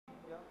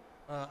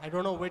I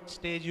don't know which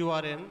stage you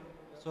are in.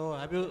 So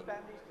have you?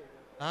 Primary stage.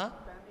 Huh?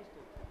 Primary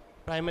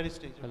stage. Primary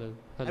stage. Hello.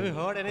 Have you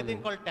Hello. heard anything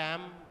Hello. called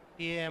TAM,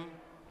 TAM,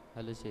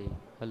 Hello, Shay.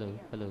 Hello.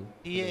 Hello.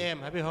 TAM?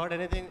 Have you heard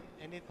anything,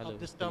 any of Hello.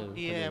 this term Hello.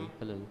 TAM?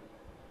 Hello. Hello.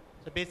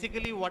 So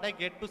basically, what I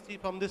get to see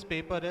from this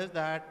paper is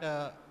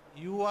that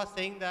you are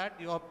saying that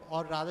you are,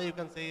 or rather, you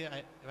can say,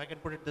 if I can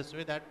put it this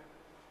way, that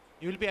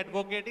you will be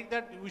advocating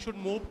that we should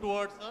move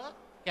towards a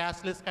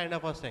cashless kind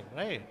of a thing,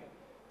 right?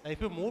 Now, if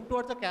you move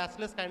towards a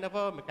cashless kind of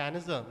a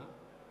mechanism,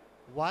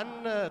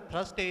 one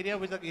thrust area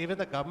which even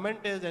the government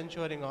is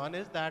ensuring on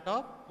is that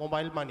of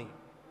mobile money,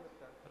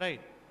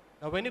 right?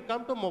 Now, when you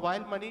come to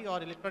mobile money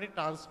or electronic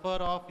transfer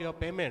of your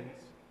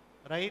payments,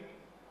 right,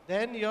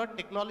 then your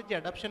technology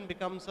adoption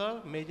becomes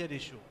a major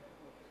issue,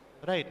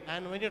 right?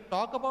 And when you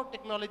talk about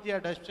technology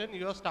adoption,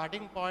 your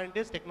starting point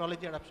is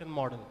technology adoption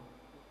model,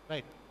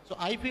 right? So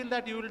I feel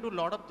that you will do a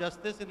lot of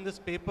justice in this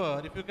paper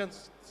if you can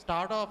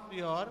start off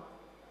your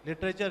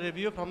literature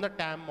review from the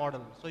TAM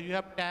model. So you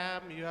have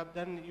TAM, you have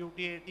then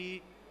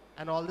UTAT,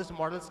 and all these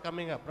models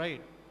coming up,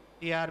 right?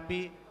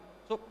 TRP.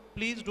 So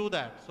please do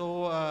that.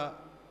 So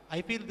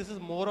I feel this is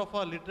more of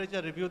a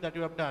literature review that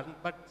you have done,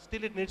 but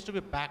still it needs to be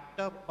backed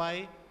up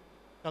by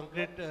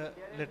concrete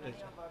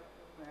literature.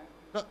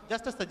 No,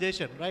 just a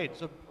suggestion, right?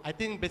 So I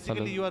think basically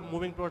Hello. you are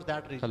moving towards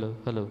that region. Hello.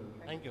 Hello.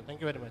 Thank you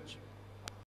very much.